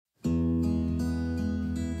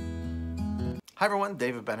Hi everyone,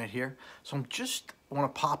 David Bennett here. So I'm just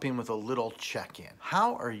want to pop in with a little check-in.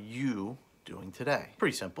 How are you doing today?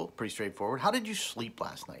 Pretty simple, pretty straightforward. How did you sleep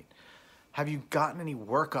last night? Have you gotten any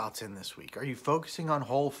workouts in this week? Are you focusing on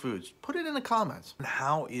whole foods? Put it in the comments. And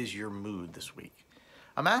how is your mood this week?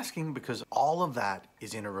 I'm asking because all of that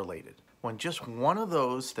is interrelated. When just one of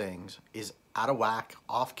those things is out of whack,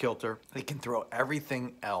 off kilter, it can throw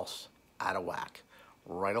everything else out of whack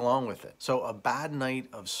right along with it. So a bad night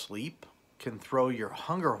of sleep can throw your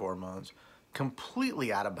hunger hormones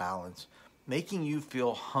completely out of balance, making you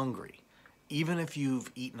feel hungry, even if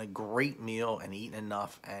you've eaten a great meal and eaten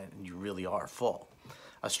enough and you really are full.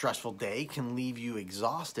 A stressful day can leave you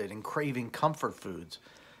exhausted and craving comfort foods.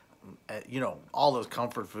 All those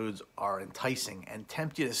comfort foods are enticing and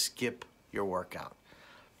tempt you to skip your workout.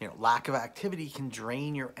 Lack of activity can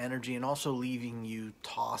drain your energy and also leaving you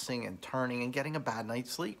tossing and turning and getting a bad night's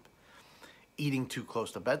sleep. Eating too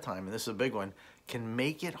close to bedtime, and this is a big one, can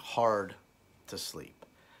make it hard to sleep.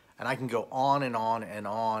 And I can go on and on and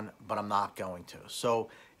on, but I'm not going to. So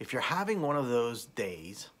if you're having one of those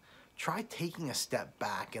days, try taking a step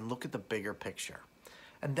back and look at the bigger picture.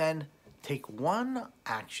 And then take one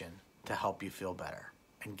action to help you feel better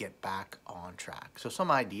and get back on track. So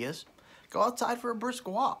some ideas: go outside for a brisk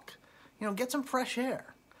walk, get some fresh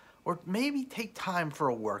air, or maybe take time for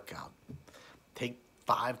a workout. Take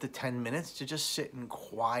 5 to 10 minutes to just sit in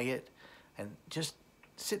quiet and just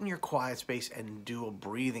sit in your quiet space and do a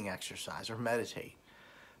breathing exercise or meditate.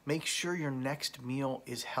 Make sure your next meal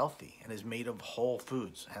is healthy and is made of whole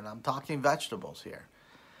foods, and I'm talking vegetables here.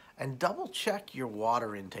 And double check your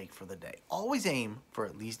water intake for the day. Always aim for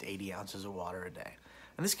at least 80 ounces of water a day.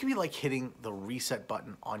 And this can be like hitting the reset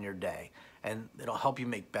button on your day, and it'll help you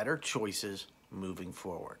make better choices moving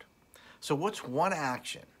forward. So what's one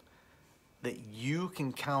action that you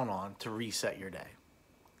can count on to reset your day?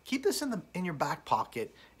 Keep this in your back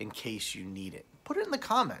pocket in case you need it. Put it in the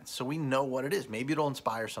comments so we know what it is. Maybe it'll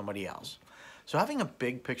inspire somebody else. So having a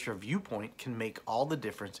big picture viewpoint can make all the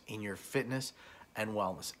difference in your fitness and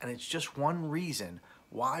wellness. And it's just one reason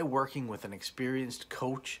why working with an experienced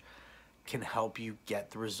coach can help you get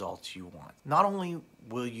the results you want. Not only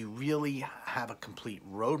will you really have a complete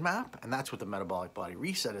roadmap, and that's what the Metabolic Body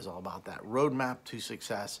Reset is all about, that roadmap to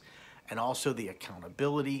success, and also the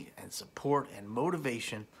accountability and support and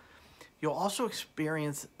motivation, you'll also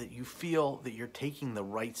experience that you feel that you're taking the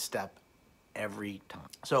right step every time.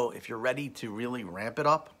 So if you're ready to really ramp it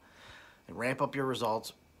up and ramp up your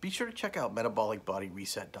results, be sure to check out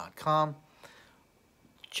metabolicbodyreset.com.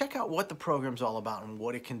 Check out what the program's all about and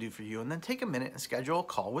what it can do for you, and then take a minute and schedule a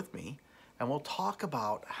call with me, and we'll talk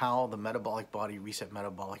about how the Metabolic Body Reset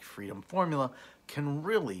Metabolic Freedom Formula can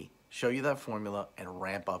really show you that formula and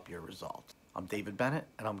ramp up your results. I'm David Bennett,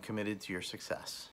 and I'm committed to your success.